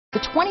The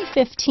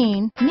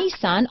 2015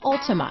 Nissan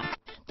Altima.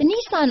 The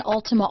Nissan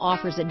Altima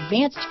offers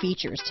advanced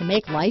features to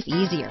make life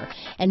easier,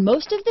 and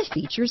most of the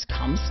features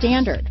come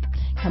standard.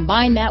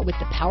 Combine that with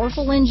the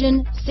powerful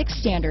engine, 6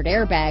 standard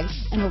airbags,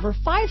 and over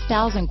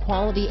 5,000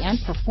 quality and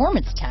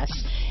performance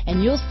tests,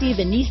 and you'll see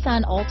the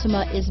Nissan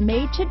Altima is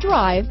made to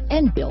drive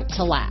and built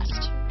to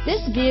last.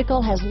 This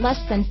vehicle has less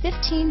than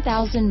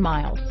 15,000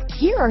 miles.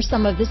 Here are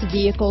some of this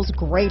vehicle's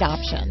great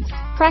options: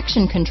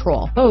 traction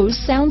control, BOSE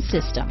sound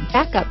system,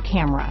 backup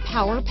camera,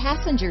 power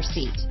passenger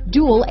seat,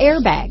 dual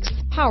airbags,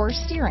 power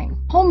steering,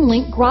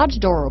 HomeLink garage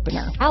door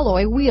opener,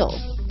 alloy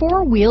wheels,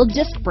 4-wheel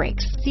disc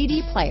brakes,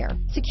 CD player,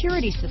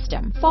 security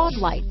system, fog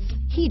lights,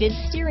 heated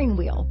steering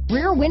wheel,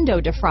 rear window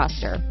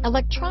defroster,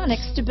 electronic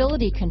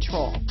stability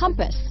control,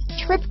 compass,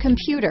 trip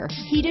computer,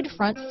 heated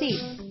front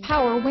seats,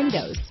 power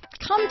windows.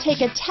 Come take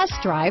a test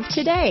drive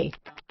today.